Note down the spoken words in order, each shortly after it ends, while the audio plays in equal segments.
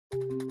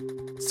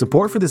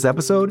Support for this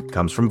episode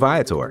comes from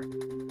Viator.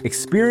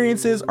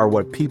 Experiences are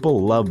what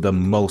people love the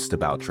most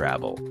about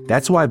travel.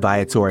 That's why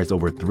Viator has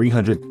over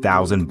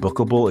 300,000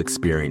 bookable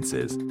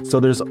experiences,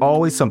 so there's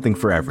always something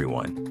for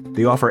everyone.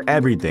 They offer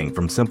everything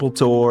from simple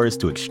tours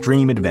to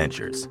extreme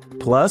adventures.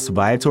 Plus,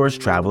 Viator's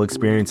travel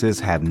experiences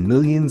have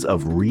millions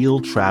of real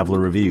traveler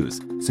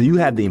reviews, so you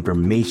have the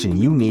information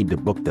you need to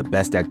book the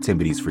best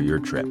activities for your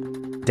trip.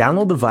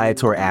 Download the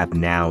Viator app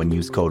now and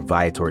use code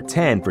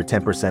Viator10 for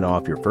 10%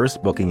 off your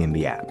first booking in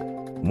the app.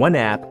 One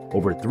app,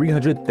 over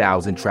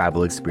 300,000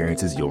 travel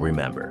experiences you'll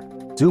remember.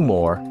 Do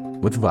more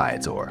with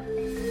Viator.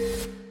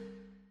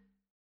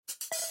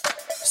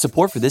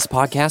 Support for this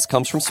podcast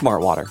comes from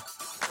Smartwater.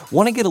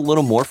 Want to get a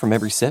little more from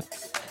every sip?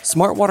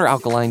 Smartwater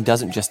Alkaline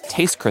doesn't just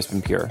taste crisp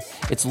and pure.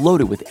 It's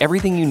loaded with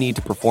everything you need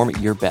to perform at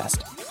your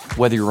best,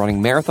 whether you're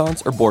running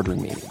marathons or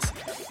boardroom meetings.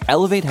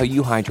 Elevate how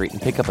you hydrate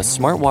and pick up a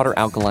Smartwater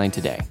Alkaline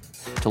today.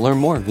 To learn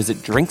more, visit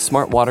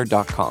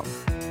drinksmartwater.com.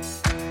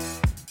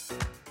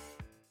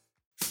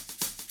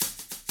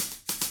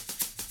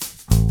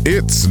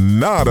 It's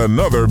not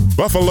another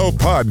Buffalo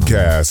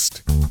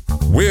podcast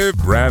with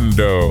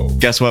Brando.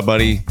 Guess what,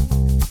 buddy?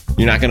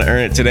 You're not going to earn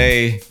it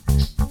today.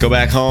 Go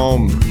back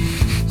home.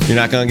 You're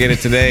not going to get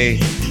it today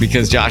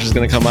because Josh is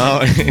going to come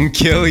out and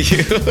kill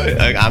you.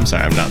 I'm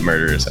sorry. I'm not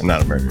murderous. I'm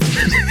not a murderer.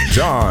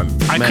 John.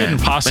 I couldn't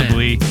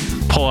possibly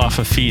pull off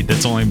a feat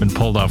that's only been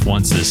pulled off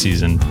once this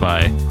season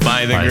by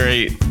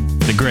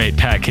the great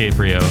Pat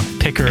Caprio,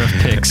 picker of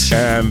picks.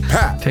 And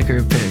Pat. Picker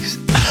of picks.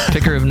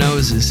 Picker of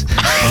noses.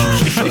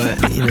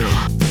 But, you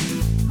know.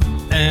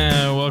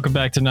 And welcome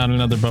back to Not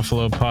Another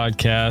Buffalo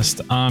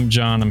podcast. I'm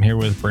John. I'm here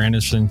with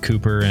Brandon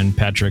Cooper and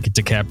Patrick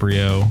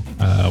DiCaprio.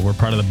 We're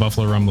part of the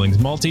Buffalo Rumblings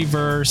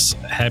multiverse.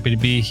 Happy to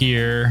be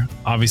here.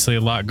 Obviously,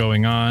 a lot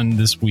going on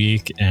this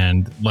week,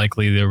 and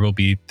likely there will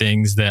be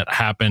things that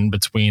happen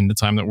between the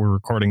time that we're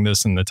recording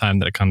this and the time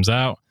that it comes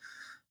out.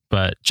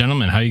 But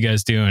gentlemen, how you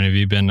guys doing? Have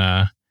you been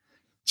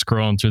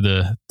scrolling through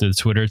the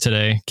Twitter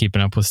today,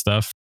 keeping up with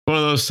stuff? One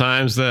of those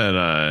times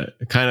that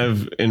kind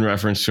of in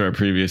reference to our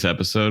previous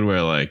episode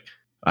where like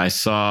I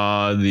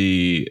saw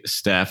the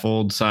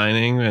Staffold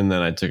signing and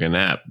then I took a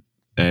nap,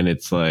 and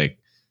it's like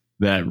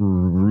that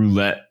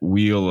roulette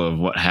wheel of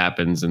what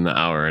happens in the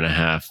hour and a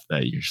half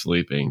that you're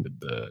sleeping. Did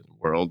the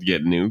world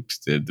get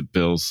nuked? Did the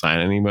Bills sign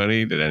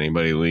anybody? Did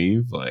anybody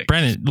leave? Like,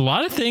 Brandon, a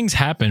lot of things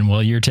happen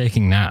while you're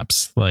taking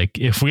naps. Like,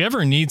 if we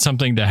ever need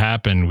something to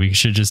happen, we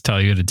should just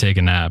tell you to take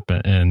a nap,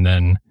 and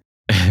then.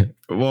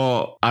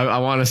 Well, I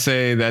want to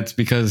say that's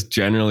because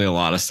generally a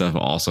lot of stuff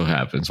also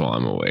happens while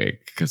I'm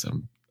awake because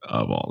I'm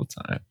up all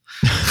the time.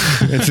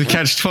 It's a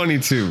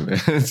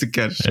catch-22. It's a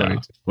catch-22. Yeah.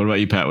 What about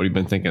you, Pat? What have you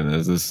been thinking?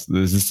 Is this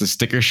the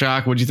sticker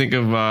shock? What do you think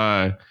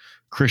of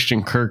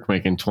Christian Kirk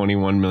making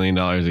 $21 million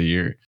a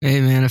year?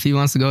 Hey man, if he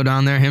wants to go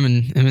down there, him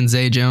and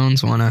Zay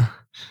Jones want to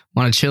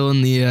chill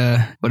in the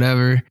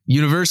whatever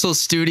Universal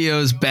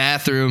Studios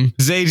bathroom.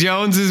 Zay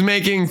Jones is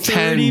making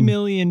 $30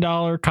 million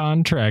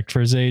contract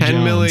for Zay Jones.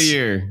 $10 million a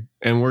year,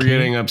 and we're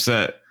getting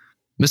upset.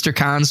 Mr.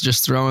 Khan's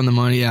just throwing the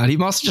money out. He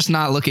must just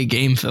not look at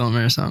game film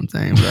or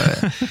something.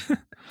 But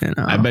you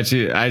know, I bet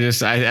you. I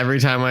every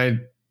time I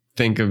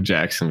think of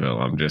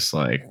Jacksonville, I'm just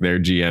like their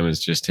GM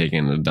is just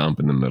taking a dump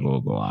in the middle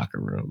of the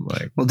locker room.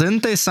 Like, well,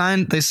 didn't they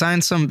sign? They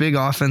signed some big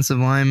offensive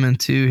lineman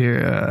too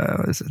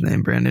here. What's his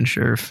name? Brandon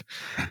Scherf.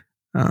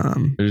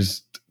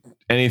 There's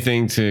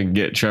anything to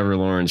get Trevor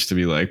Lawrence to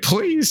be like,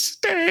 please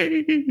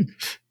stay.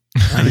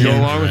 Go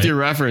along with your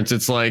reference.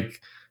 It's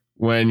like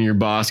when your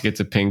boss gets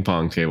a ping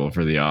pong table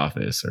for the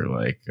office or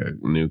like a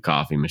new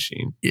coffee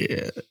machine.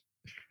 Yeah.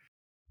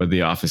 But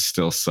the office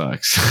still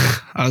sucks.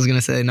 I was going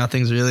to say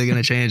nothing's really going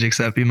to change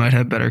except you might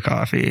have better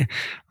coffee.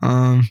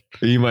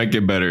 You might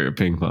get better at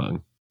ping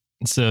pong.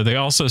 So they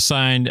also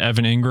signed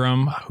Evan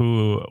Ingram,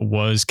 who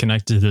was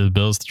connected to the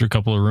Bills through a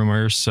couple of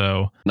rumors.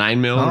 So $9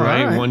 million,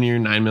 right? 1 year,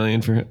 $9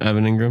 million for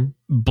Evan Ingram.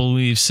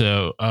 Believe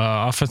so.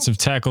 Offensive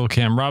tackle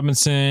Cam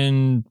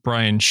Robinson,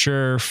 Brian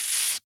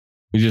Scherf.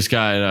 We just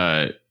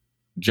got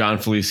John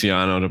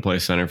Feliciano to play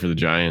center for the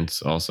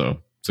Giants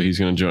also. So he's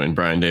going to join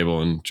Brian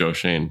Dable and Joe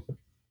Shane.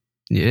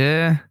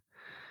 Yeah.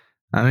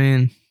 I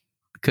mean,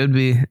 could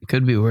be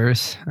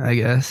worse, I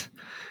guess.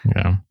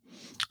 Yeah.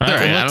 All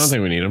right, I don't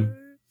think we need him.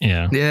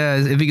 Yeah. Yeah.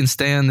 If he can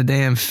stay on the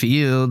damn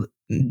field,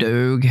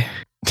 dog.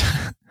 All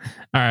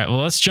right. Well,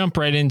 let's jump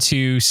right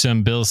into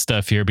some Bills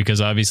stuff here because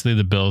obviously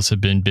the Bills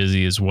have been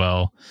busy as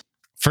well.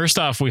 First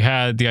off, we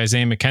had the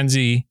Isaiah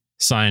McKenzie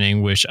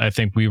signing, which I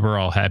think we were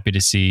all happy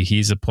to see.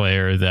 He's a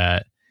player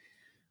that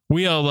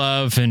we all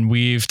love and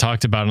we've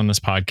talked about on this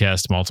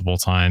podcast multiple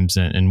times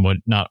and what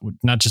not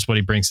just what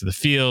he brings to the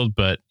field,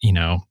 but you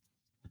know,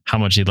 how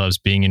much he loves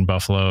being in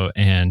Buffalo.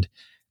 And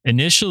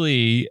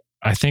initially,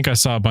 I think I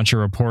saw a bunch of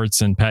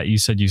reports, and Pat, you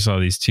said you saw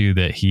these too,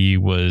 that he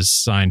was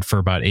signed for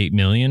about $8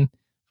 million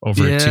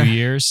over 2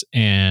 years.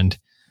 And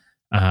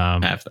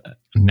half that.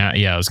 Now,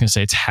 I was going to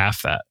say it's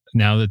half that.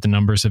 Now that the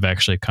numbers have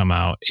actually come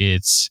out,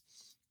 it's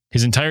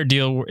his entire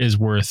deal is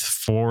worth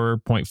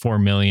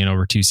 $4.4 million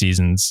over 2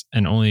 seasons,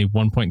 and only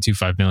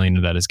 $1.25 million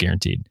of that is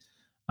guaranteed.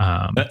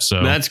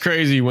 So that's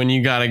crazy when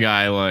you got a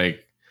guy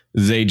like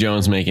Zay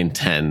Jones making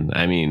 10.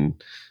 I mean,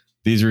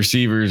 these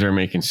receivers are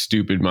making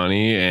stupid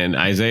money, and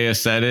Isaiah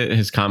said it.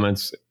 His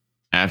comments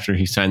after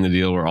he signed the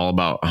deal were all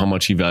about how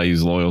much he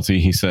values loyalty.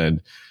 He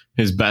said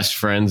his best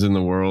friends in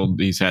the world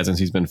he's had since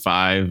he's been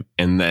 5,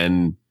 and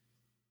then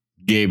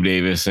Gabe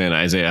Davis and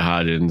Isaiah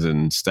Hodgins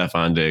and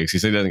Stephon Diggs. He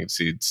said he doesn't get to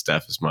see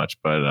Steph as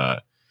much,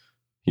 but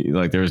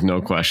there was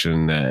no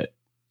question that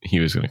he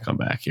was going to come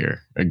back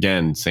here.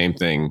 Again, same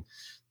thing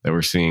that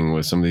we're seeing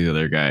with some of these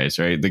other guys,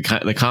 right?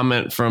 The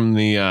comment from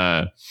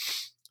the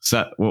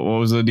what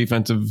was the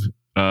defensive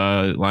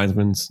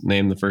lineman's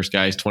name? The first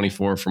guy is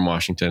 24 from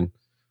Washington.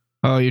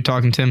 Oh, you're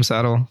talking Tim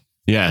Settle?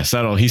 Yeah,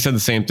 Settle. He said the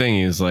same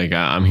thing. He's like,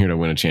 I'm here to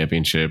win a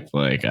championship.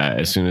 Like,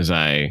 as soon as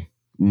I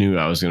knew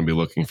I was going to be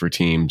looking for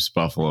teams,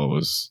 Buffalo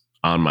was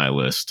on my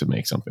list to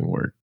make something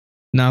work.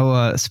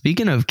 Now,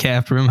 speaking of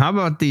cap room, how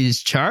about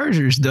these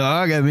Chargers,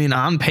 dog? I mean,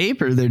 on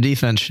paper, their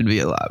defense should be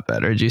a lot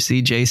better. Did you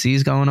see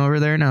JC's going over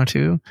there now,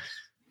 too?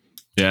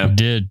 Yeah. I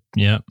did.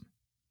 Yep.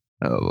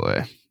 Oh,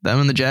 boy.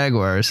 Them and the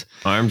Jaguars.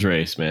 Arms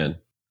race, man.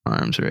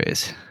 Arms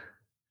race.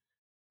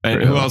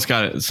 And who else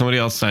got it? Somebody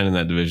else signed in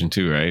that division,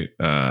 too, right?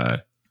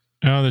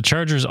 The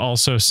Chargers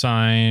also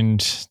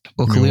signed.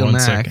 Khalil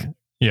Mack.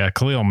 Yeah,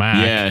 Khalil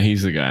Mack. Yeah,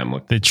 he's the guy I'm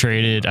looking. They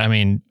traded. I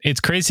mean, it's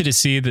crazy to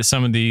see that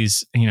some of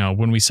these,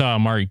 when we saw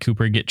Amari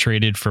Cooper get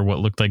traded for what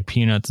looked like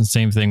peanuts, and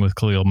same thing with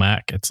Khalil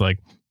Mack. It's like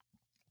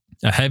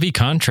a heavy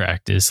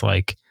contract is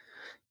like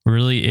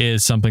really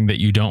is something that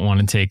you don't want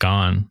to take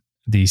on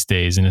these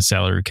days in a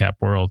salary cap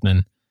world.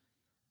 And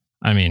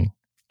I mean,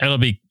 it'll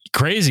be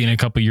crazy in a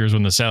couple of years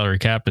when the salary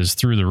cap is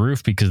through the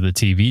roof because of the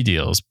TV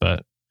deals.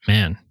 But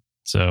man.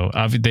 So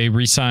they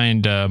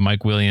re-signed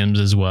Mike Williams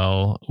as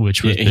well,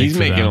 which was he's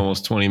making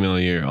almost $20 million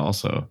a year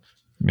also.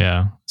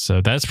 Yeah.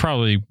 So that's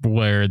probably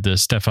where the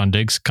Stephon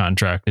Diggs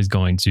contract is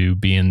going to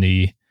be in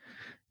the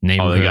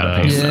neighborhood. They got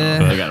to pay him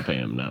now. They got to pay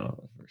him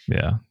now.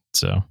 Yeah.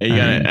 So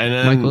and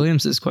then, Mike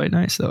Williams is quite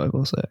nice, though, I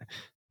will say.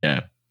 Yeah.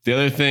 The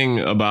other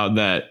thing about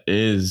that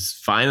is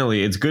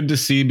finally it's good to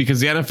see because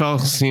the NFL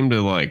seemed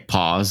to like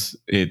pause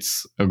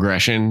its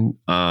aggression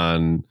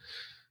on.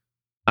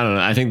 I don't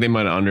know. I think they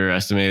might have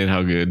underestimated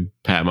how good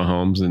Pat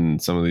Mahomes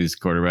and some of these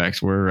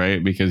quarterbacks were,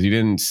 right? Because you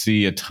didn't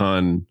see a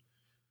ton.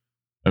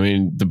 I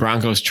mean, the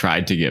Broncos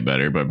tried to get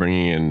better, but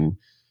bringing in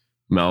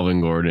Melvin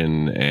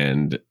Gordon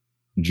and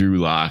Drew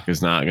Lock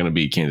is not going to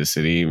beat Kansas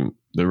City.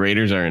 The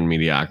Raiders are in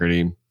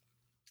mediocrity.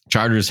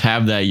 Chargers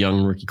have that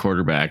young rookie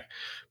quarterback,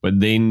 but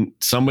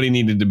somebody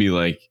needed to be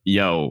like,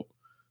 yo,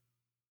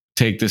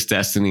 take this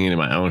destiny into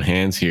my own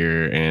hands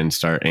here and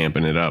start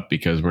amping it up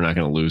because we're not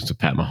going to lose to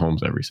Pat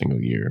Mahomes every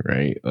single year,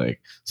 right? Like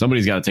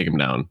somebody's got to take him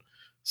down.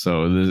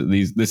 So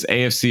this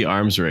AFC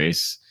arms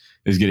race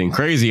is getting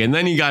crazy. And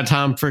then you got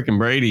Tom freaking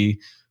Brady,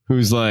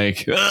 who's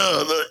like,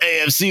 oh, the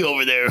AFC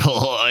over there.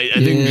 I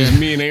think just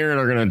me and Aaron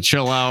are going to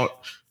chill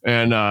out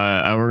and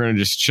we're going to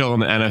just chill in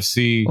the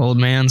NFC. Old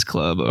man's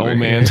club.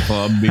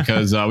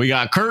 Because we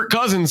got Kirk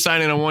Cousins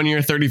signing a 1 year,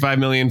 $35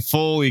 million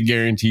fully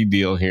guaranteed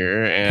deal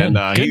here. And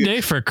good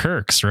day for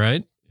Kirks,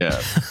 right?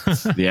 Yeah.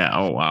 Yeah.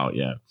 Oh, wow.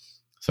 Yeah.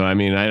 So, I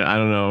mean, I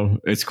don't know.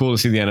 It's cool to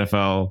see the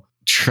NFL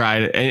try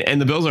to, and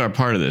the Bills are a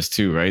part of this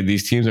too, right?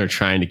 These teams are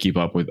trying to keep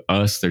up with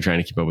us. They're trying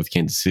to keep up with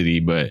Kansas City,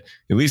 but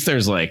at least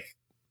there's like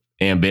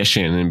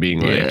ambition and being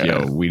like,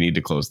 yo, we need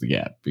to close the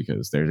gap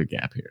because there's a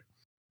gap here.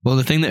 Well,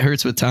 the thing that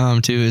hurts with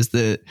Tom, too, is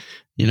that,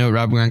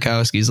 Rob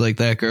Gronkowski's like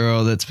that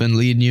girl that's been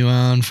leading you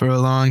on for a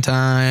long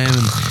time.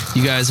 And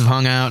you guys have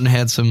hung out and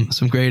had some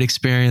great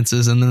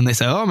experiences. And then they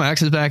say, oh,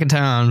 Max is back in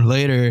town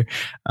later. It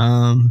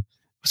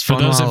was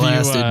fun while it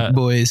lasted,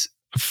 boys.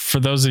 For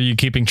those of you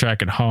keeping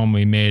track at home,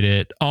 we made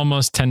it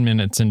almost 10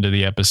 minutes into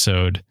the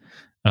episode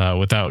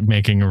without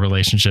making a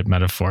relationship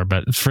metaphor.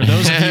 But for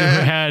those of you who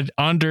had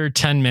under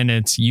 10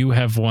 minutes, you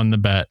have won the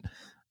bet.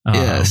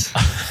 Yes.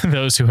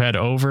 Those who had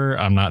over,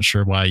 I'm not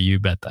sure why you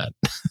bet that.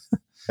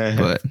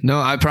 But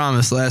no, I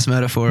promise, last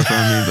metaphor from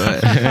me,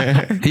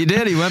 but he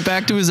did. He went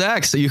back to his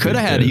ex. So you could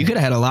have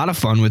had a lot of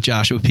fun with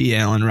Joshua P.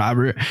 Allen,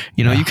 Robert.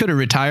 You could have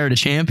retired a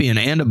champion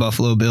and a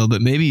Buffalo Bill,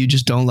 but maybe you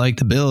just don't like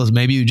the Bills.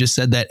 Maybe you just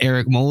said that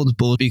Eric Moulds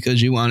bull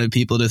because you wanted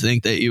people to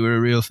think that you were a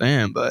real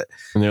fan. But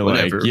and they're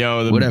whatever, like,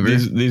 yo,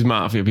 these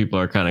Mafia people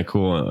are kind of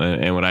cool.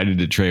 And what I did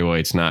to Trey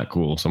White's not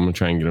cool. So I'm going to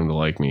try and get him to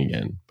like me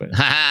again. But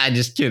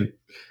just kidding.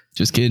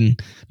 Just kidding.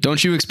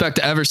 Don't you expect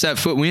to ever set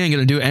foot? We ain't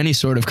going to do any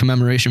sort of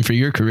commemoration for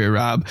your career,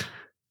 Rob.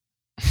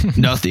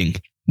 Nothing.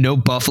 No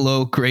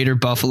Buffalo, Greater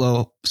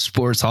Buffalo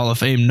Sports Hall of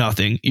Fame,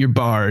 nothing. You're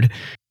barred.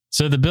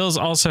 So the Bills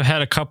also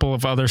had a couple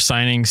of other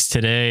signings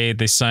today.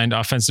 They signed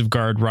offensive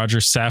guard Roger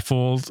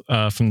Saffold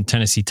from the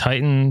Tennessee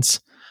Titans.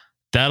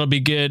 That'll be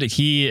good.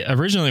 He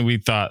originally we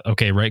thought,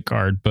 okay, right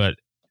guard, but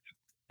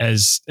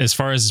as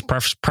far as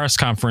his press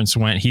conference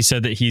went, he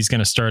said that he's going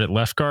to start at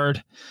left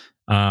guard.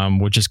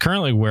 Which is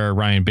currently where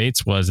Ryan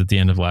Bates was at the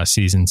end of last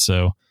season.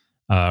 So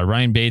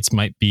Ryan Bates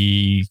might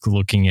be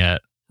looking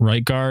at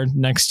right guard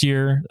next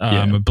year.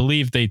 I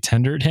believe they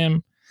tendered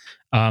him.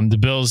 The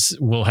Bills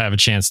will have a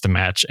chance to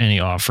match any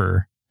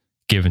offer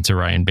given to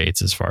Ryan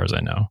Bates, as far as I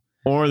know.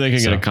 Or they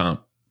could get a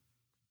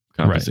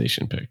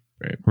compensation pick,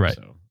 right? Right.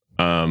 So,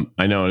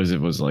 I know it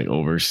was like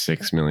over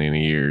 $6 million a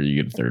year.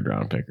 You get a 3rd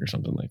round pick or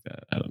something like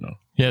that. I don't know.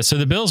 Yeah. So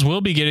the Bills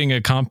will be getting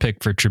a comp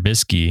pick for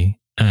Trubisky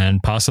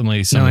and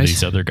possibly some of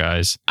these other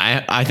guys.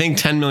 I think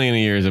 $10 million a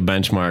year is a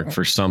benchmark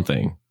for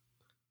something.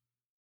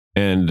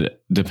 And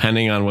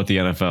depending on what the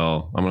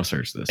NFL, I'm going to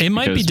search this. It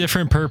might be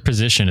different per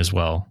position as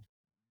well.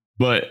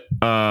 But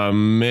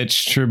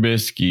Mitch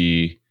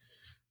Trubisky,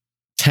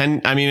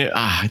 Colt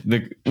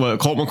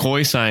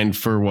McCoy signed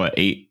for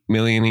 $8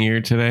 million a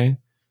year today?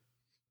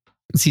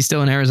 Is he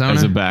still in Arizona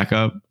as a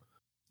backup?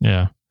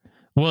 Yeah.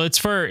 Well, it's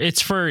for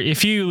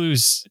if you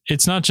lose,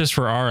 it's not just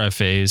for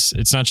RFAs.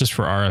 It's not just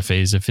for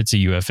RFAs. If it's a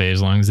UFA,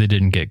 as long as they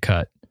didn't get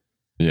cut.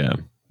 Yeah.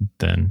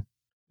 Then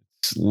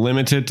it's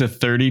limited to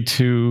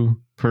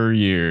 32 per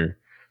year.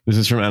 This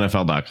is from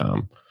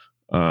NFL.com.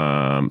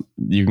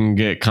 You can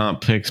get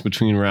comp picks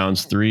between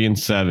rounds 3 and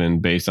 7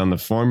 based on the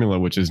formula,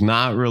 which is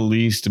not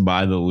released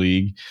by the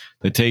league,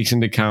 that takes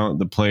into account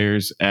the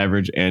player's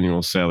average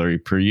annual salary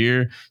per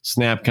year,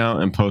 snap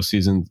count, and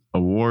postseason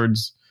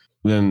awards.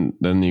 Then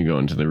you go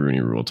into the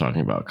Rooney Rule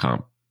talking about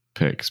comp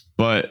picks.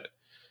 But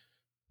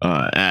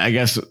I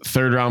guess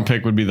 3rd round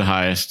pick would be the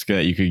highest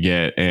that you could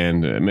get.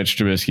 And Mitch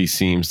Trubisky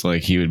seems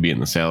like he would be in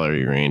the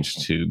salary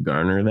range to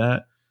garner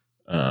that.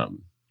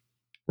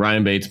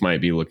 Ryan Bates you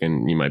might be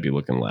looking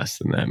less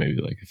than that,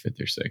 maybe like a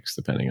 5th or 6th,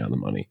 depending on the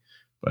money.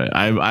 But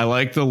I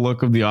like the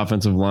look of the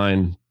offensive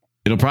line.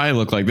 It'll probably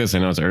look like this. I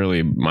know it's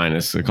early,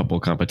 minus a couple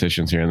of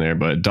competitions here and there,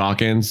 but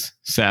Dawkins,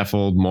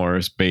 Saffold,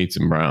 Morris, Bates,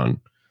 and Brown,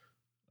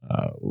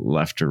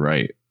 left to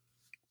right.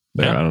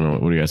 There, yeah. I don't know.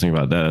 What do you guys think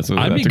about that?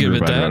 I'd be good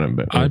with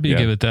that. I'd be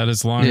good with that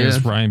as long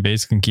as Ryan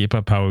Bates can keep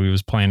up how he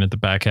was playing at the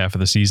back half of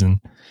the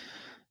season.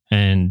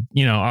 And,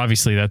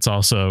 obviously that's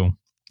also,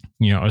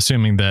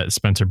 assuming that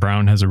Spencer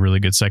Brown has a really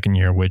good second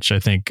year, which I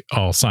think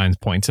all signs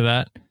point to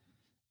that.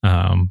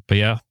 But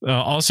yeah,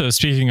 also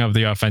speaking of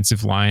the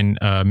offensive line,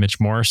 Mitch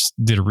Morse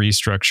did a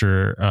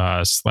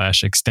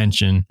restructure /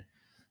 extension.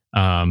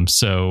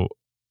 So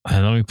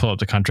let me pull up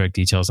the contract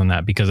details on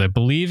that, because I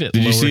believe it.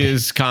 Did you see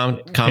his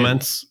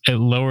comments? It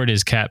lowered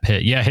his cap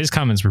hit. Yeah, his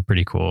comments were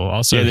pretty cool.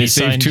 Also, they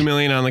saved $2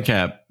 million on the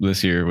cap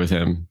this year with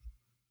him.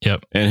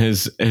 Yep, and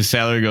his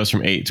salary goes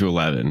from 8 to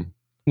 11.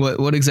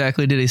 What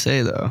exactly did he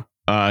say though?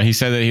 He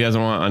said that he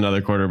doesn't want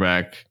another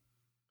quarterback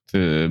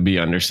to be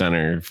under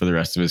center for the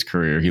rest of his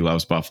career. He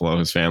loves Buffalo.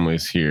 His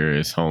family's here.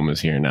 His home is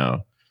here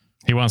now.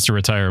 He wants to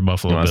retire a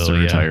Buffalo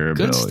Bill.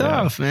 Good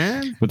stuff,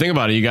 man. But think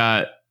about it. You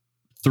got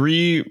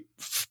 3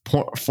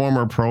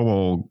 former Pro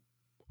Bowl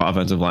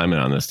offensive linemen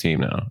on this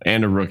team now,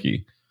 and a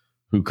rookie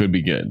who could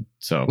be good.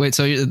 So wait,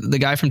 so the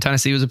guy from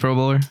Tennessee was a Pro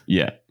Bowler?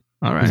 Yeah.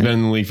 All right. He's been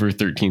in the league for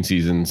 13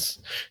 seasons.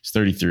 He's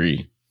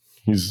 33.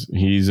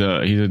 He's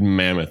a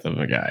mammoth of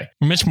a guy.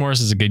 Mitch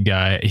Morse is a good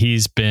guy.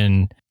 He's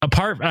been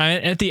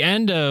at the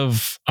end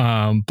of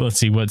let's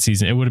see what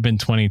season. It would have been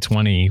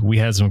 2020. We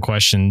had some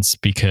questions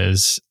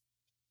because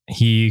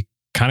he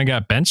kind of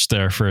got benched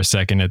there for a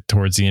second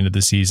towards the end of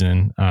the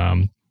season.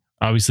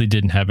 Obviously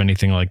didn't have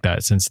anything like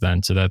that since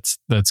then, so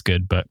that's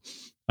good. But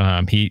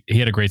he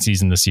had a great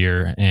season this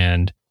year,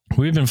 and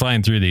we've been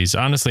flying through these.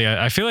 Honestly,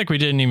 I feel like we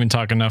didn't even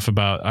talk enough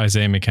about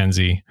Isaiah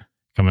McKenzie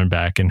coming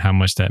back and how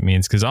much that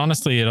means, because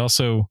honestly, it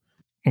also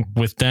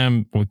with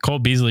Cole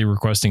Beasley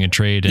requesting a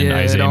trade and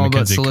Isaiah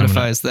McKenzie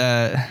solidifies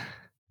that.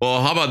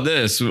 Well, how about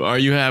this? Are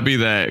you happy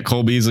that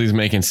Cole Beasley's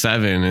making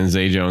 7 and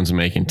Zay Jones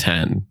making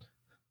 10?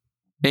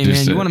 Hey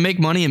man, you want to make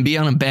money and be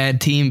on a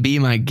bad team? Be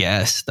my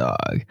guest,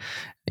 dog.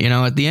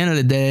 At the end of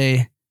the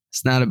day,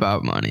 it's not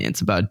about money. It's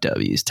about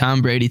W's.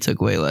 Tom Brady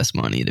took way less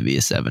money to be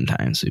a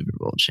 7-time Super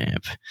Bowl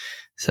champ.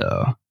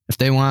 So if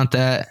they want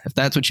that, if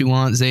that's what you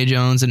want, Zay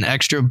Jones, an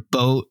extra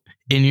boat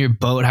in your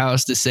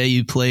boathouse to say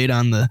you played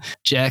on the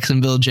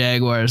Jacksonville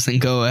Jaguars, then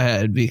go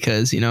ahead,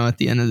 because, at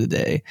the end of the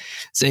day,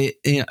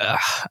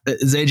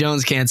 Zay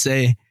Jones can't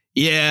say,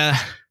 yeah,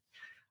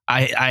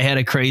 I had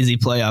a crazy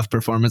playoff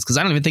performance, because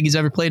I don't even think he's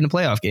ever played in a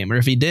playoff game. Or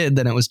if he did,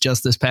 then it was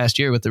just this past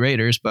year with the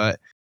Raiders. But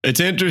it's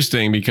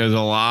interesting because a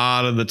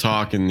lot of the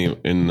talk in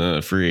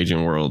the free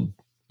agent world,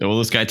 will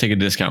this guy take a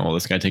discount? Will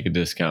this guy take a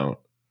discount?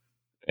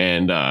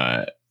 And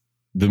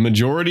the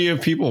majority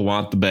of people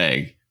want the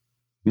bag.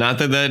 Not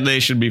that they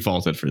should be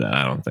faulted for that.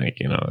 I don't think,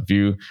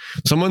 if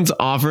someone's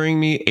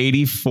offering me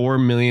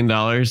 $84 million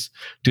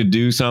to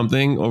do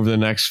something over the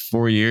next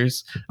 4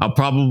 years, I'll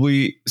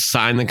probably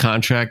sign the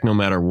contract no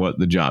matter what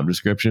the job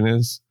description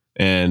is,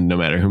 and no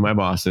matter who my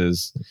boss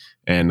is,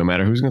 and no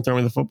matter who's going to throw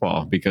me the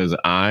football, because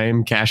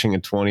I'm cashing a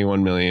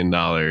 $21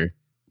 million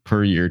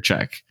per year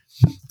check.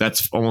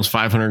 That's almost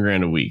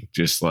 $500,000 a week,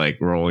 just like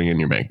rolling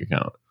in your bank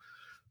account.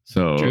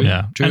 So True.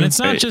 Yeah. True. And it's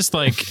not just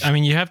like,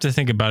 you have to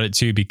think about it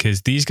too,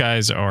 because these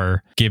guys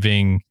are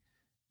giving,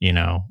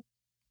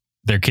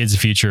 their kids a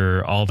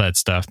future, all that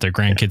stuff, their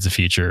grandkids a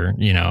future,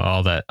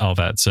 all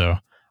that. So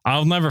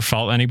I'll never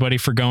fault anybody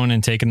for going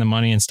and taking the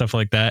money and stuff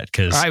like that,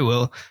 because I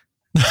will.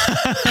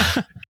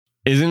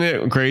 Isn't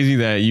it crazy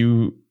that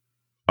you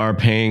are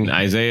paying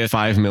Isaiah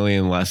 $5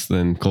 million less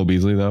than Cole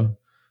Beasley though?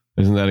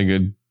 Isn't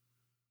that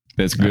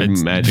that's good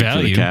It's magic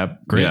value, for the cap?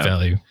 Great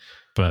value.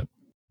 But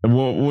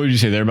what would you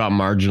say? They're about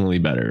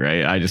marginally better,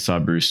 right? I just saw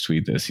Bruce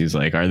tweet this. He's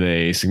like, are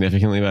they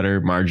significantly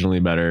better,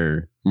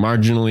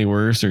 marginally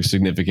worse, or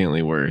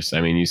significantly worse?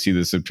 I mean, you see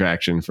the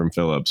subtraction from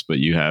Phillips, but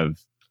you have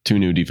 2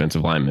 new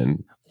defensive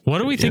linemen. what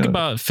do we think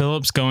about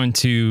Phillips going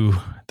to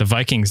the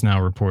Vikings now,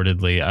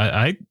 reportedly?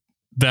 I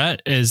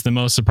that is the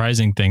most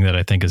surprising thing that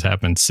I think has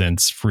happened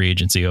since free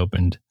agency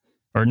opened,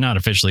 or not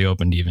officially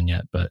opened even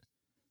yet, but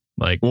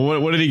like, well,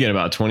 what did he get?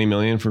 About 20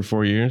 million for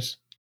 4 years?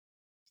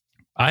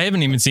 I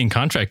haven't even seen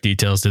contract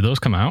details. Did those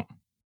come out?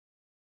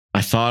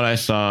 I thought I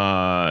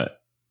saw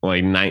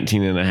like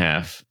 19 and a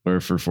half or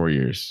for 4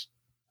 years.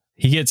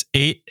 He gets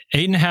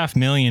 $8.5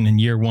 million in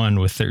year 1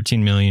 with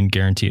 13 million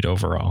guaranteed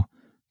overall.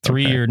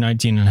 3-year,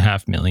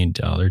 $19.5 million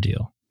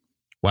deal.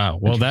 Wow.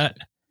 Well, that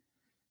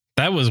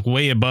was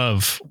way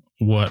above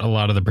what a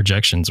lot of the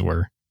projections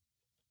were.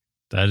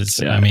 That is,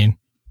 Yeah. I mean,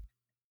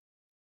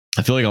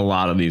 I feel like a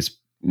lot of these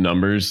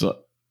numbers,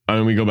 I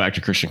mean, we go back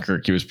to Christian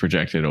Kirk, he was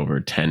projected over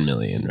 10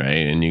 million,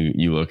 right? And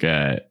you look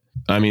at,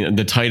 I mean,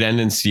 the tight end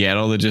in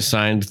Seattle that just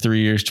signed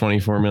 3 years,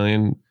 24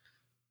 million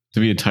to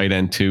be a tight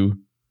end too,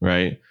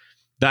 right?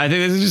 I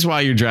think this is just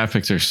why your draft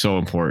picks are so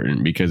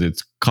important, because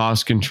it's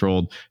cost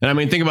controlled. And I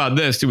mean, think about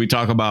this too. We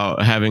talk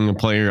about having a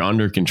player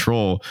under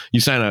control.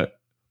 You sign a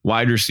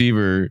wide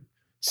receiver.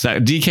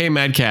 DK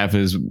Metcalf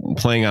is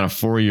playing on a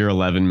 4-year,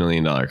 $11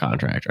 million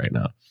contract right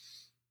now,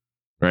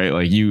 right?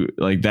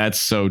 Like that's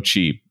so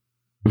cheap.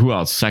 Who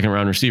else? Second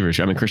round receivers.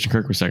 I mean, Christian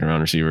Kirk was second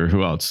round receiver.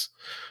 Who else?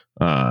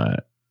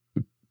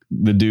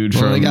 The dude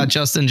Well, from, they got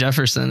Justin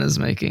Jefferson is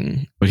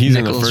making, but he's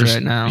in nickels the first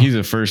right now. He's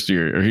a first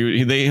year, or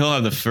he'll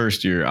have the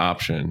first year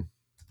option.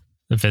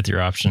 the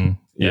 5th-year option.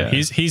 Yeah.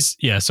 Yeah. He's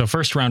so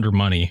first rounder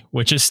money,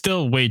 which is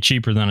still way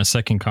cheaper than a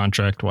second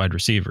contract wide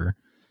receiver.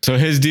 So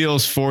his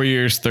deal's 4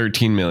 years,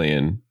 13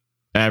 million,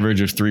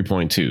 average of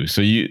 3.2.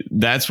 So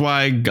that's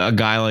why a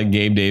guy like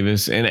Gabe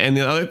Davis, and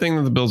the other thing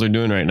that the Bills are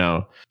doing right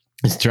now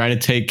is try to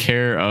take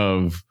care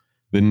of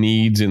the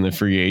needs in the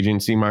free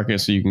agency market,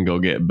 so you can go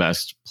get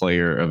best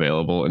player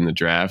available in the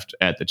draft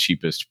at the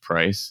cheapest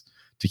price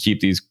to keep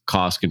these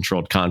cost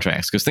controlled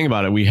contracts. Because think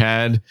about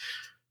it,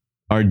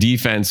 our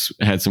defense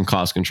had some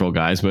cost control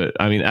guys, but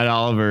I mean, Ed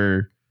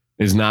Oliver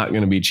is not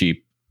going to be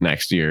cheap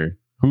next year.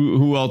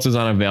 Who else is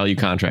on a value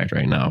contract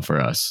right now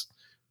for us?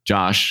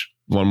 Josh,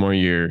 1 more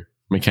year.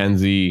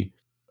 McKenzie.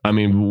 I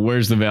mean,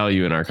 where's the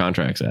value in our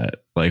contracts at?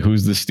 Like,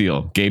 who's the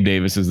steal? Gabe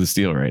Davis is the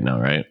steal right now,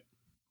 right?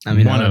 I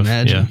mean, I would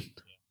imagine.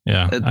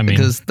 Yeah. I mean,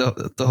 because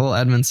the whole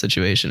Edmonds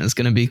situation is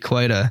going to be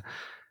quite a,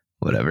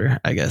 whatever,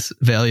 I guess,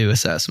 value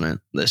assessment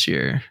this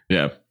year.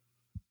 Yeah.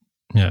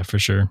 Yeah, for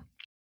sure.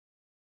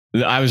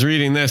 I was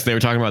reading this. They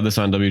were talking about this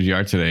on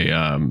WGR today.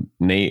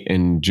 Nate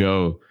and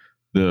Joe,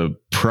 the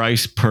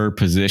price per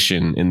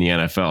position in the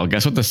NFL.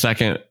 Guess what the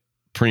second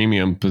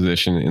premium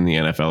position in the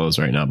NFL is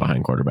right now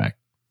behind quarterback?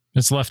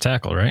 It's left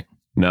tackle, right?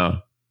 No.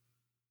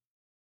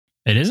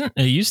 It isn't?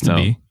 It used to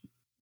be.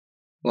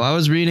 Well, I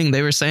was reading,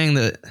 they were saying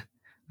that,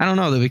 I don't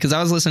know though, because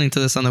I was listening to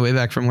this on the way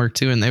back from work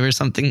too, and they were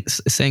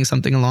saying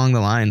something along the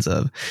lines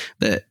of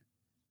that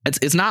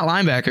it's not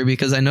linebacker,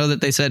 because I know that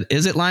they said,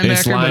 is it linebacker?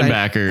 It's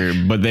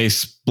linebacker, but they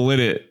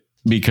split it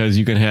because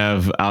you can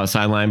have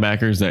outside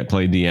linebackers that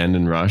play D end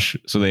and rush.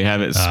 So they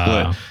have it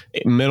split.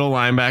 Middle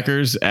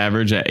linebackers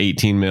average at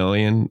 18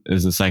 million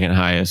is the second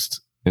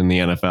highest in the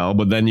NFL,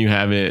 but then you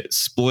have it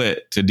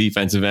split to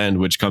defensive end,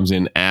 which comes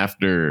in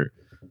after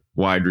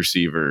wide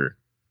receiver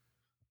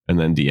and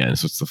then D end.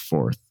 So it's the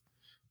fourth.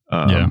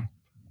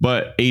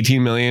 But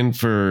 18 million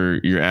for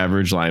your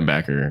average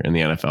linebacker in the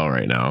NFL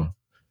right now.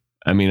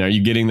 I mean, are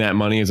you getting that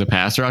money as a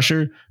pass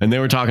rusher? And they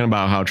were talking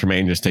about how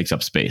Tremaine just takes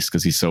up space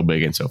because he's so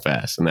big and so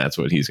fast, and that's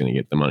what he's going to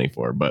get the money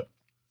for. But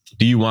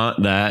do you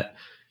want that?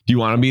 Do you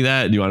want to be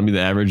that? Do you want to be the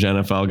average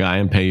NFL guy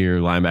and pay your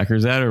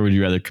linebackers that, or would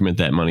you rather commit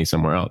that money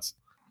somewhere else?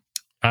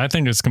 I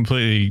think it's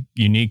completely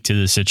unique to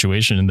the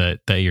situation that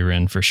you're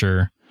in, for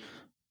sure.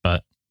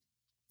 But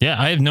yeah,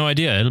 I have no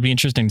idea. It'll be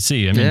interesting to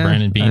see. I mean,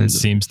 Brandon Beane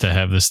seems to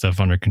have this stuff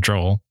under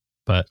control,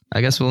 but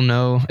I guess we'll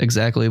know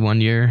exactly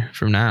 1 year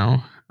from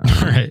now.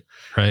 Right.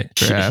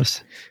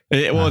 Perhaps.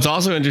 Well, it's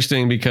also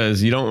interesting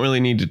because you don't really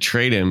need to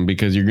trade him,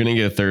 because you're going to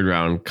get a 3rd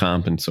round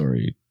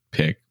compensatory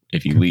pick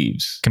if he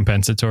leaves.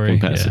 Compensatory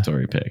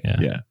pick.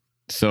 Yeah.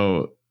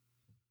 So,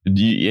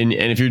 and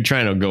if you're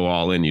trying to go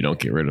all in, you don't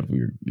get rid of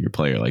your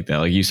player like that.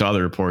 Like you saw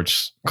the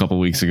reports a couple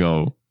weeks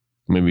ago.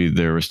 Maybe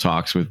there was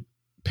talks with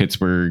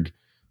Pittsburgh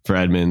for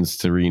Edmonds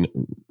to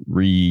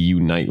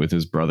reunite with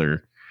his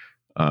brother,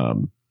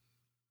 and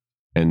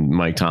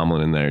Mike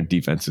Tomlin in their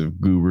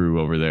defensive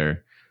guru over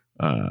there.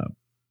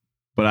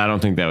 But I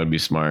don't think that would be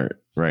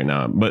smart right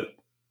now. But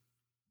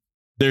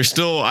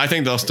I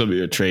think there'll still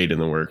be a trade in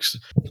the works.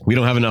 We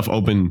don't have enough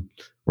open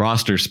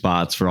roster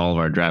spots for all of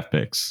our draft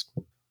picks.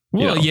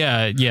 Well,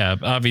 yeah,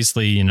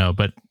 obviously,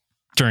 but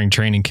during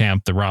training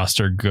camp, the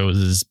roster goes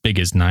as big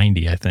as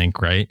 90, I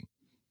think, right?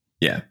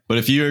 Yeah. But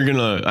if you're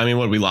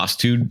we lost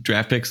 2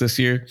 draft picks this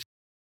year.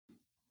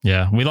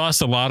 Yeah, we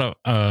lost a lot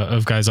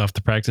of guys off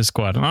the practice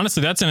squad. And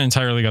honestly, that's an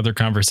entirely other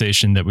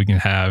conversation that we can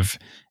have.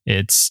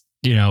 It's,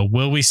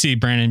 will we see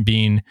Brandon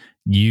Beane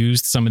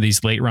use some of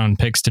these late round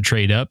picks to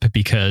trade up?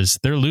 Because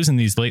they're losing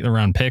these late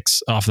round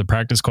picks off the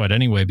practice squad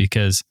anyway,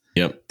 because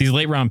these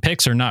late round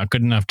picks are not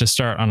good enough to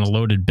start on a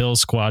loaded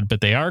Bills squad,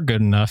 but they are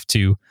good enough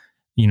to,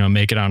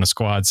 make it on a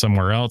squad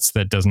somewhere else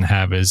that doesn't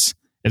have as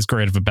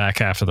great of a back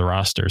half of the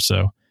roster.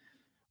 So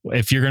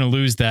if you're going to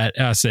lose that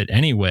asset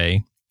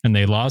anyway, and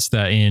they lost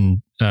that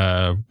in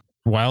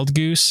Wild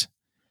Goose,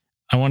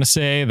 I want to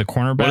say, the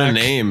cornerback. What a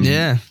name.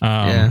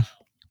 Yeah.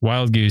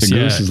 Wild Goose. The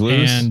Goose is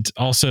loose. And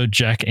also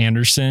Jack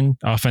Anderson,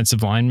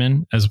 offensive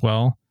lineman as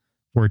well,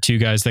 were two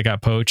guys that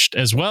got poached,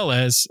 as well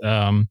as,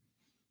 the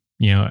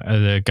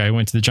guy who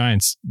went to the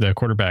Giants, the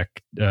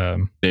quarterback,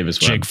 Davis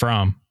Jake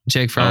Fromm.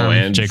 Jake Fromm. Oh,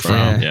 and Jake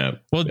Fromm. Yeah.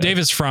 Well,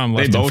 Davis Fromm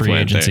left in free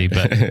agency,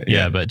 but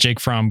but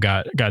Jake Fromm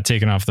got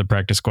taken off the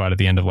practice squad at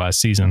the end of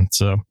last season.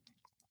 So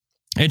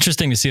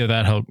interesting to see how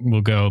that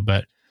will go.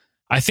 But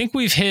I think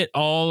we've hit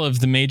all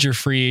of the major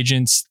free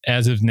agents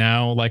as of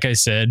now. Like I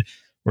said,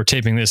 we're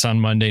taping this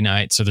on Monday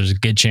night, so there's a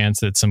good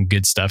chance that some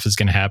good stuff is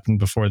going to happen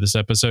before this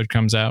episode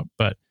comes out.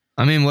 But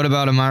I mean, what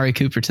about Amari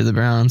Cooper to the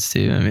Browns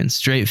too? I mean,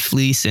 straight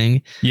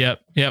fleecing. Yep.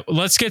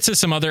 Let's get to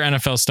some other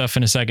NFL stuff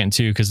in a second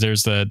too, because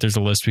there's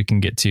a list we can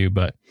get to.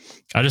 But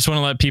I just want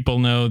to let people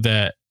know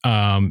that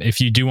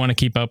if you do want to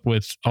keep up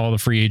with all the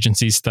free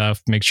agency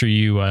stuff, make sure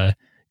you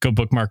go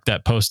bookmark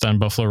that post on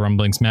Buffalo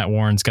Rumblings. Matt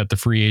Warren's got the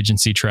free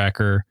agency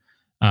tracker,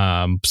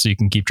 so you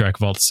can keep track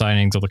of all the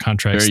signings, all the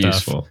contract stuff.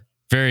 Useful.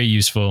 Very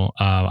useful.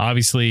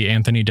 Obviously,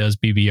 Anthony does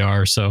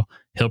BBR, so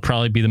he'll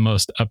probably be the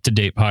most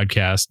up-to-date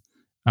podcast.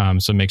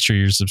 So make sure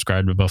you're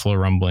subscribed to Buffalo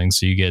Rumblings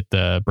so you get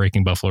the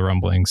Breaking Buffalo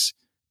Rumblings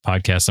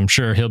podcast. I'm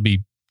sure he'll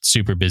be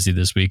super busy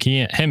this week.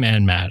 Him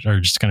and Matt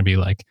are just going to be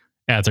like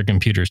at their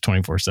computers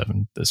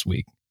 24/7 this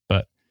week.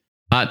 But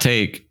hot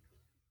take.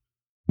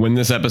 When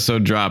this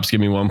episode drops, give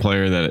me one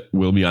player that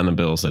will be on the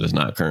Bills that is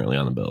not currently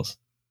on the Bills.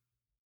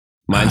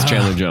 Mine's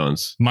Chandler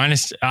Jones.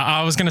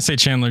 I was going to say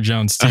Chandler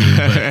Jones too.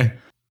 But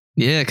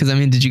yeah, because I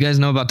mean, did you guys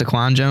know about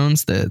Daquan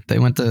Jones? That they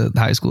went to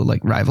high school,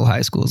 like rival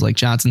high schools, like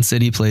Johnson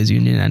City plays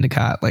Union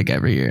Endicott like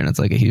every year, and it's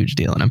like a huge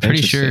deal. And I'm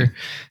pretty sure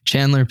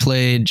Chandler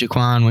played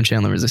Jaquan when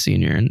Chandler was a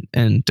senior,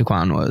 and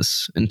Daquan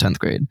was in 10th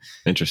grade.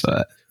 Interesting.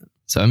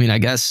 So I mean, I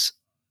guess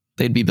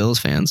they'd be Bills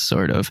fans,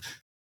 sort of.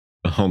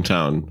 A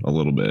hometown, a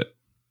little bit,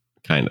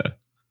 kind of.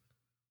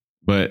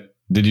 But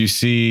did you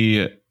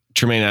see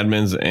Tremaine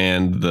Edmonds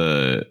and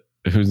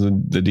who's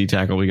the D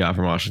tackle we got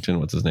from Washington?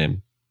 What's his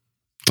name?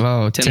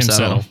 Oh, Tim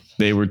Settle.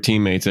 They were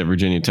teammates at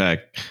Virginia Tech,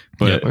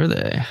 but were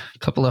they? A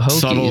couple of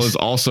Hokies. Settle is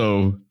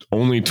also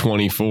only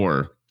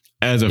 24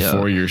 as a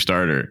 4-year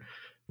starter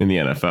in the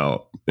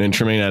NFL, and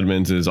Tremaine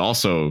Edmonds is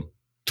also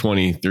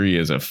 23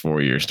 as a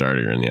 4-year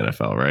starter in the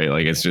NFL. Right?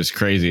 Like, it's just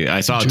crazy.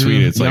 I saw a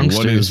tweet. It's like,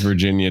 what is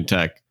Virginia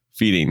Tech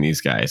feeding these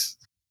guys?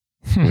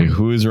 Like,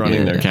 who is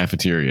running their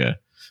cafeteria?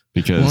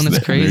 Because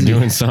they're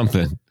doing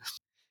something.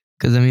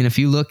 Because I mean, if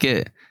you look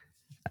at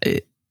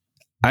it,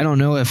 I don't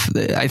know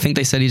I think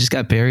they said he just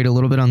got buried a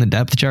little bit on the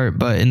depth chart,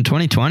 but in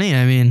 2020,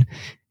 I mean,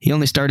 he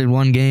only started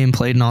one game,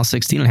 played in all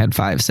 16, and had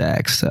 5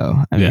 sacks.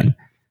 So, I mean,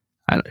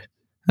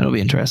 that'll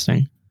be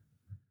interesting.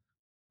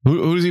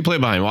 Who does he play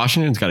behind?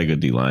 Washington's got a good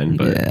D line,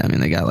 but yeah, I mean,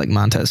 they got like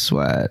Montez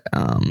Sweat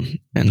and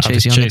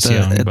Chase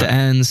Young at the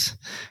ends,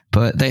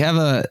 but they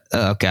have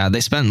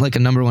they spent like a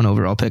number 1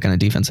 overall pick on a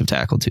defensive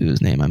tackle too,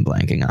 whose name I'm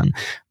blanking on,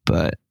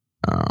 but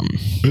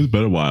it's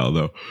been a while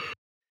though.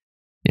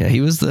 Yeah,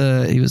 he was in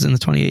the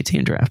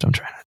 2018 draft.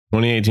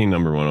 2018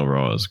 number 1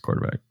 overall as a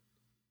quarterback.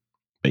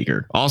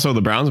 Baker. Also,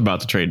 the Browns are about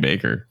to trade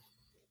Baker.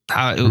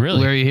 Really?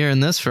 Where are you hearing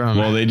this from?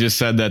 Well, they just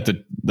said that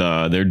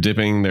they're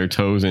dipping their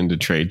toes into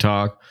trade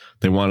talk.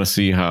 They want to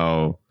see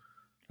how.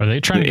 Are they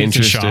trying to get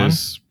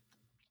Deshaun?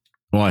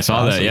 Well, I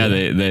saw that. Yeah,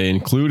 they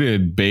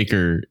included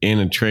Baker in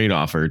a trade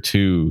offer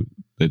to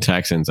the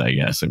Texans. I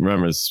guess.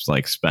 Remember, it's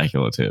like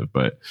speculative,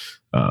 but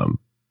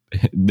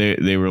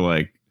they were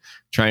like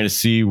trying to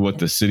see what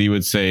the city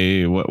would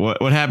say.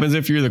 What happens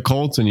if you're the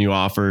Colts and you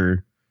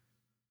offer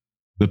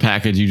the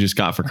package you just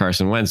got for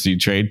Carson Wentz? Do you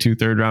trade 2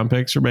 third-round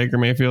picks for Baker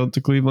Mayfield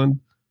to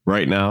Cleveland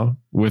right now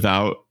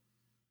without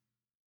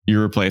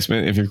your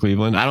replacement? If you're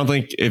Cleveland, I don't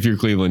think if you're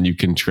Cleveland you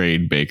can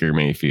trade Baker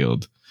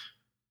Mayfield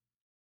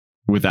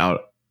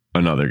without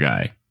another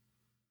guy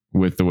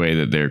with the way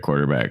that their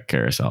quarterback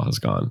carousel has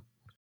gone.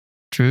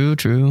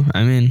 True.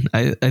 I mean,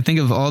 I think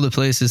of all the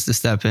places to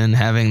step in,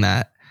 having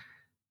that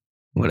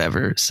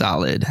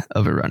solid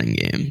of a running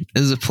game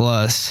is a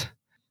plus.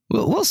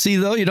 We'll see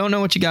though. You don't know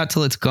what you got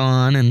till it's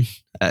gone. And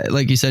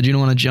like you said, you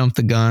don't want to jump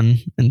the gun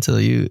until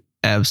you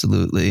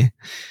absolutely,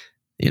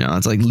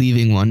 it's like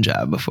leaving one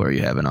job before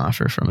you have an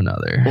offer from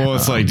another. Well,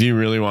 it's like, do you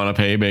really want to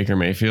pay Baker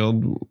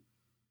Mayfield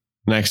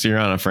next year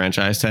on a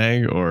franchise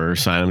tag or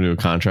sign him to a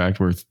contract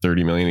worth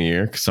 $30 million a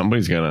year? Cause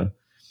somebody's gonna.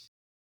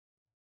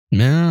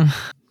 Yeah.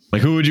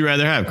 Like, who would you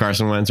rather have,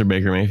 Carson Wentz or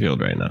Baker Mayfield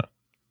right now?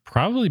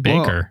 Probably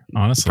Baker,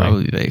 honestly.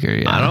 Probably Baker,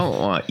 yeah. I don't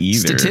want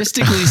either.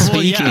 Statistically Well,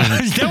 speaking,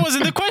 yeah, that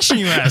wasn't the question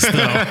you asked,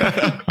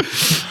 though.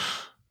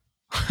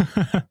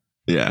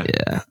 Yeah.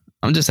 yeah.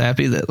 I'm just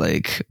happy that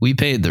like we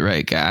paid the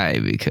right guy,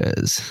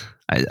 because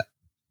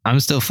I'm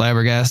still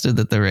flabbergasted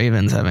that the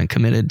Ravens haven't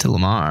committed to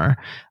Lamar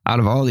out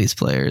of all these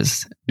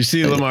players. You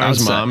see Lamar's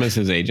Outside- mom is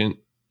his agent?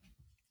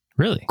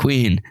 Really?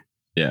 Queen,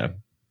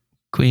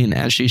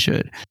 as she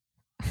should.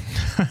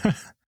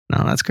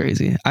 No, that's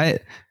crazy.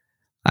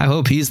 I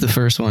hope he's the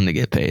first one to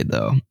get paid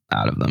though.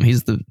 Out of them,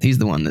 he's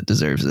the one that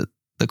deserves it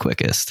the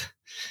quickest.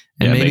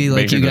 And maybe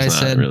like Baker you guys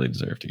does not said really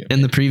deserve to get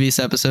in the previous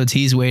episodes,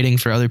 he's waiting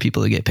for other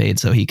people to get paid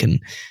so he can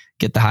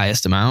get the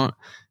highest amount.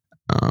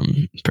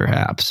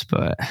 Perhaps,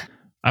 but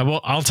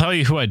I'll tell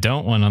you who I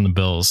don't want on the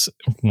Bills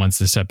once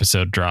this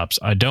episode drops.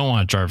 I don't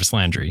want Jarvis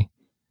Landry.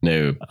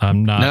 No.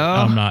 I'm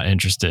not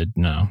interested.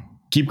 No.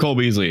 Keep Cole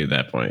Beasley at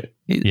that point.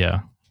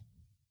 Yeah.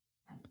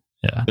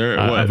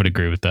 I would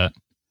agree with that.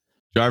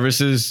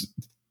 Jarvis is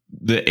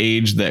the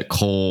age that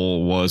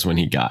Cole was when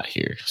he got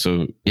here.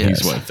 So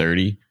Yes. he's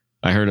 30?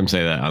 I heard him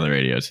say that on the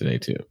radio today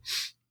too.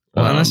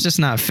 well, and that's just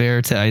not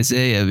fair to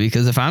Isaiah,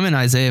 because if I'm in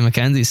Isaiah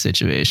McKenzie's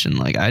situation,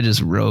 like I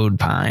just rode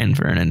Pine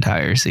for an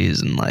entire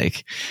season,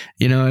 like,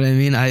 you know what I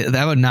mean?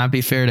 That would not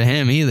be fair to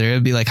him either.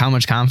 It'd be like, how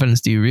much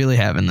confidence do you really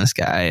have in this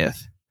guy?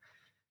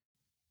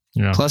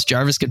 Yeah. Plus,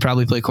 Jarvis could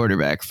probably play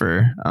quarterback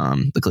for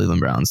the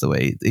Cleveland Browns the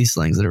way he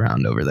slings it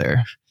around over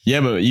there.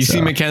 Yeah, but you see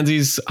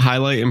McKenzie's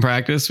highlight in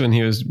practice when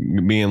he was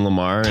being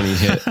Lamar and he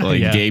hit like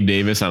Yeah. Gabe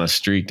Davis on a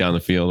streak down the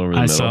field over the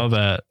I middle. saw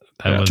that.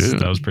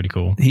 That was pretty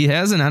cool. He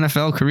has an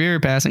NFL career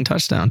passing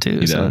touchdown too.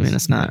 He So does. I mean,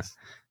 it's not.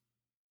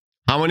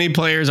 How many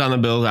players on the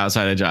Bills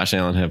outside of Josh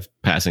Allen have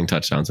passing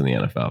touchdowns in the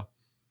NFL?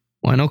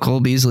 Well, I know Cole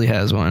Beasley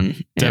has one.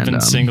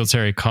 Devin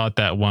Singletary caught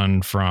that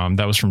one from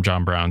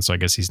John Brown, so I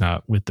guess he's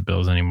not with the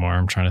Bills anymore.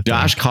 I'm trying to think.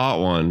 Josh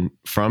caught one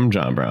from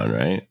John Brown,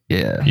 right?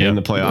 Yeah. Yeah. In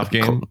the playoff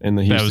game in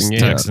the That was Houston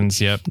game.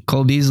 Texans. Yep.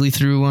 Cole Beasley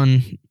threw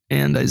one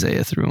and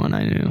Isaiah threw one.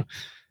 I knew.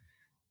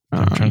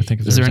 I'm trying to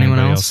think if is there there's anyone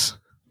anybody else?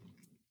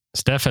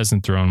 Steph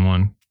hasn't thrown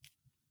one.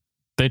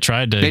 They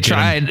tried to. They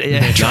tried.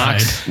 Yeah.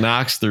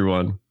 Knox threw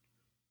one.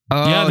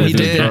 Oh, Yeah, he they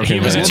did.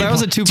 did. Well, that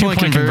was a 2-point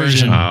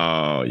conversion.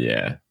 Oh,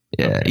 yeah.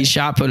 Yeah, Okay. he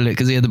shot put it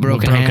because he had the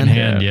broken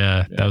hand.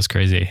 Yeah, that was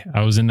crazy.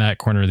 I was in that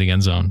corner of the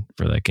end zone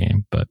for that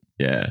game, but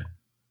Yeah.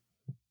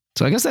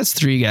 So I guess that's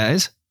 3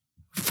 guys.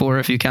 4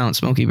 if you count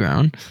Smokey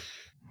Brown.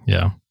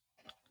 yeah.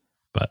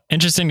 But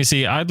interesting to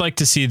see. I'd like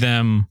to see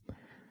them.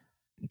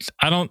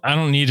 I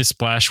don't need a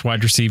splash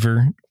wide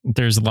receiver.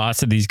 There's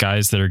lots of these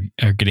guys that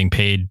are getting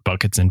paid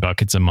buckets and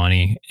buckets of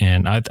money,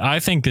 and I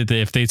think that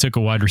if they took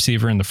a wide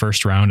receiver in the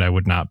first round, I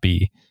would not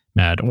be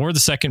mad. Or the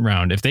second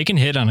round, if they can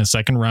hit on a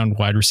second round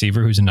wide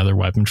receiver who's another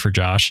weapon for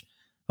Josh,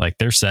 like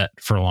they're set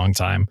for a long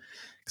time.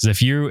 Because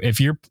if you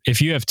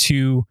have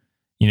 2,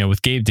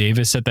 with Gabe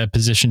Davis at that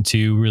position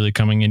 2 really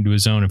coming into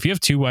his own, if you have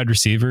 2 wide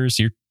receivers,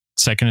 your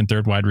second and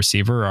third wide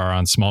receiver are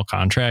on small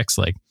contracts,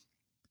 like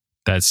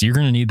you're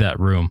going to need that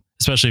room,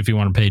 especially if you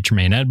want to pay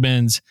Tremaine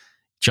Edmonds.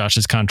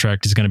 Josh's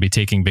contract is going to be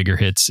taking bigger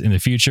hits in the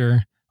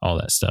future, all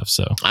that stuff.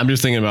 So I'm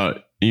just thinking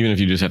about even if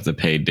you just have to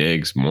pay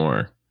Diggs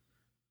more,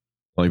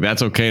 like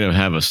that's okay to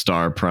have a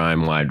star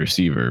prime wide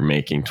receiver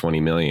making 20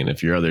 million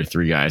if your other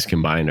 3 guys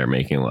combined are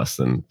making less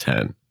than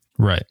 10.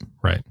 right.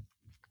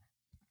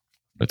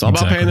 It's all about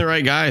Exactly. paying the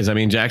right guys. I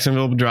mean,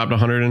 Jacksonville dropped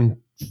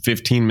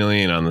 115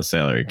 million on the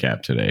salary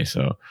cap today,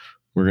 so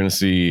we're gonna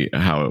see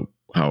how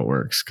it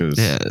works because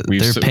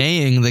they're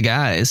paying the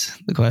guys.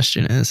 The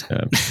question is,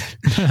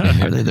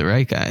 are they the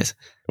right guys?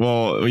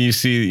 Well, you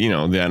see, the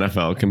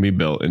NFL can be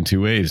built in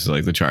 2 ways.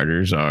 Like the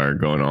Chargers are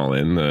going all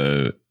in,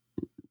 the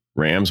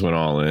Rams went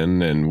all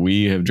in, and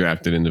we have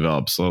drafted and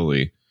developed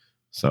slowly.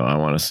 So I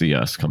want to see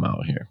us come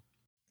out here.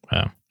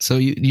 Wow. So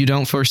you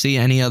don't foresee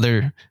any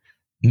other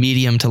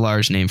medium to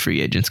large name free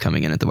agents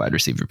coming in at the wide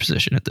receiver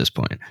position at this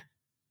point?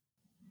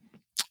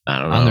 I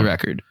don't know. On the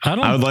record.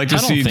 I would like to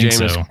see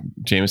so.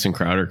 Jamison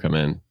Crowder come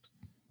in.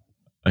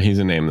 He's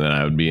a name that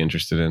I would be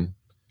interested in.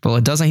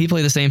 Well, doesn't he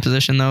play the same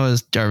position though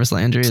as Jarvis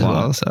Landry as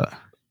well? So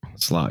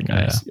Slot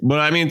guys. But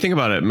I mean, think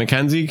about it.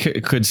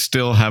 McKenzie could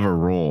still have a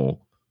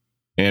role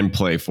and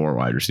play 4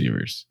 wide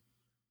receivers.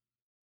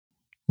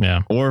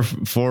 Yeah. Or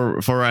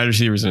 4 wide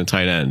receivers and a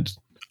tight end.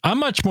 I'm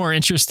much more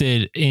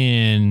interested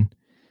in,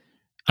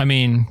 I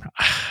mean,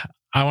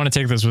 I want to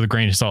take this with a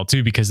grain of salt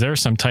too, because there are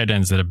some tight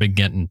ends that have been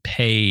getting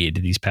paid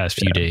these past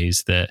few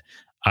days that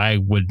I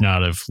would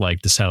not have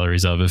liked the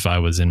salaries of if I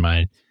was in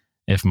my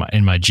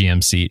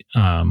GM seat.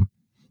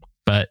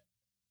 But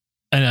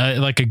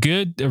like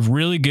a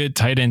really good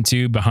tight end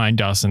too behind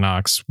Dawson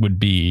Knox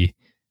would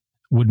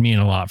mean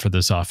a lot for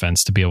this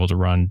offense to be able to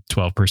run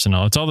 12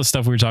 personnel. It's all the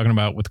stuff we were talking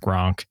about with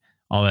Gronk,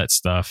 all that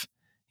stuff.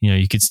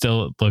 You could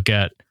still look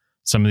at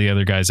some of the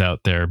other guys out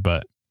there,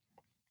 but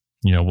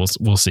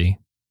we'll see.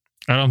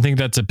 I don't think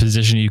that's a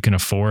position you can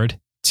afford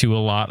to a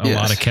lot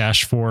of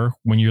cash for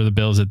when you're the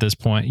Bills at this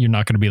point. You're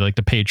not going to be like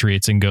the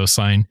Patriots and go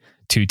sign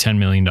 2 $10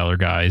 million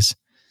guys,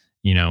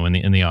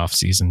 in the off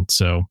season.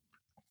 So,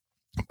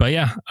 but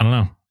yeah, I don't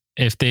know.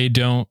 if they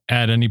don't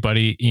add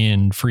anybody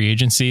in free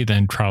agency,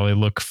 then probably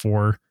look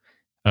for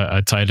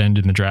a tight end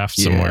in the draft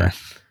somewhere.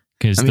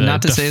 Because I mean,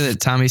 not to say that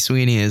Tommy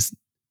Sweeney is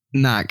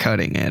not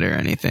cutting it or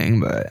anything,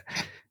 but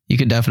you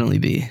could definitely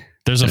be.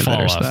 There's a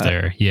fall off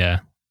there. Yeah.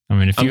 I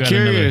mean, if you had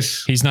another,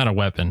 he's not a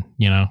weapon,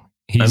 you know.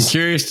 I'm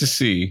curious to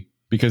see,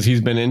 because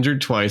he's been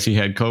injured twice. He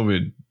had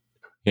COVID.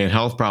 He had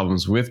health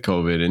problems with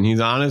COVID, and he's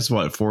on his,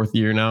 fourth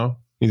year now?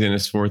 He's in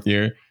his fourth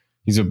year.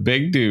 He's a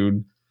big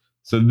dude.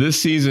 So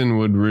this season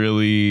would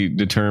really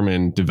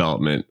determine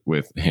development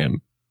with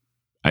him,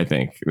 I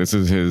think. This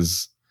is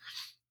his...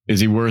 Is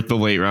he worth the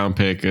late round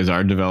pick? Is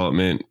our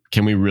development?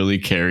 Can we really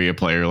carry a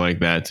player like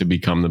that to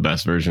become the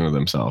best version of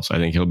themselves? I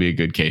think he'll be a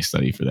good case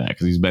study for that,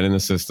 because he's been in the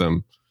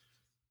system.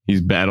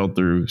 He's battled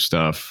through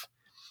stuff.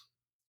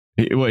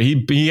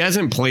 He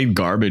hasn't played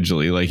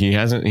garbagely. Like he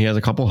has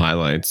a couple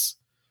highlights.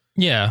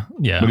 Yeah.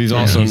 But he's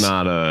also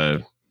not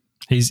a...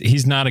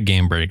 He's not a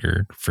game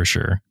breaker for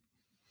sure.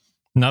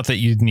 Not that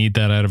you'd need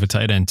that out of a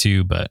tight end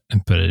too, but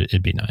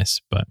it'd be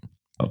nice. But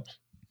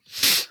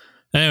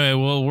anyway,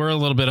 well, we're a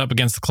little bit up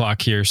against the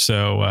clock here,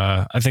 so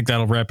I think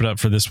that'll wrap it up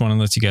for this one.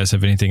 Unless you guys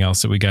have anything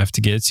else that we have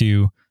to get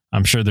to,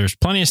 I'm sure there's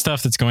plenty of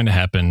stuff that's going to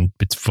happen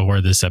before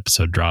this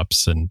episode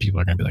drops, and people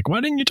are going to be like, "Why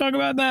didn't you talk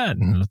about that?"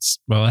 And it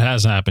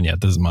hasn't happened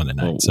yet. This is Monday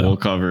night, so we'll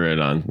cover it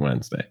on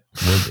Wednesday.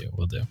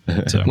 We'll do.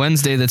 So,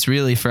 Wednesday, that's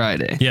really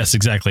Friday. Yes,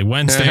 exactly.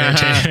 Wednesday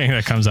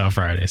that comes out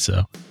Friday.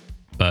 So,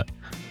 but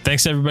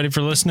thanks everybody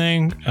for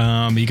listening.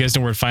 You guys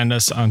know where to find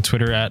us on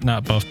Twitter at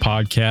Not Buff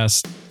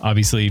Podcast.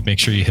 Obviously, make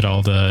sure you hit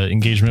all the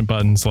engagement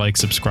buttons, like,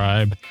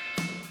 subscribe,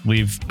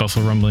 leave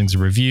Buffalo Rumblings a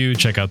review,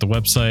 check out the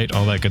website,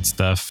 all that good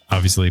stuff.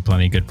 Obviously,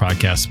 plenty of good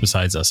podcasts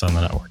besides us on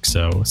the network.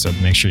 So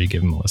make sure you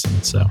give them a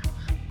listen. So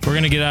we're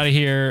going to get out of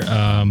here,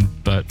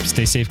 but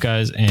stay safe,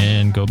 guys,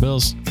 and go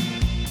Bills.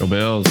 Go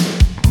Bills.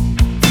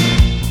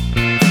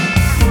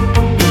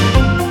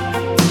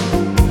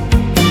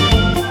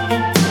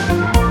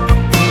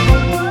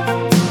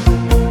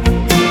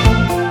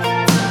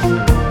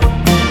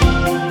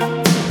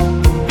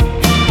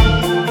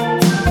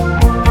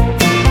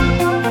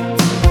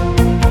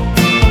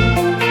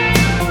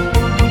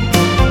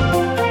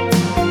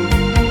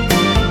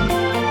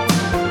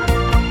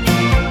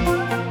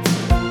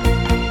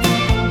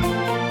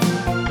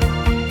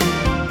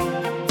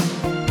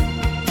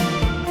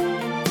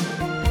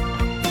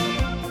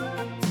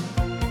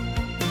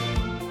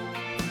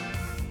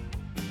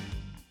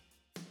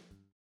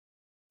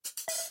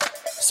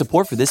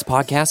 Support for this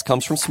podcast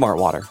comes from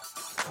Smartwater.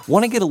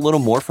 Want to get a little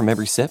more from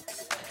every sip?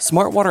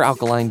 Smartwater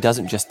Alkaline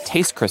doesn't just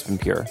taste crisp and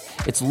pure.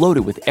 It's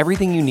loaded with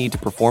everything you need to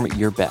perform at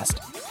your best,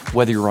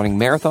 whether you're running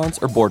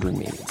marathons or boardroom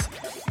meetings.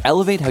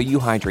 Elevate how you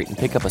hydrate and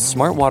pick up a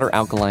Smartwater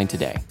Alkaline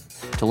today.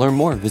 To learn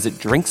more, visit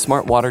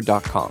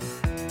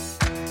drinksmartwater.com.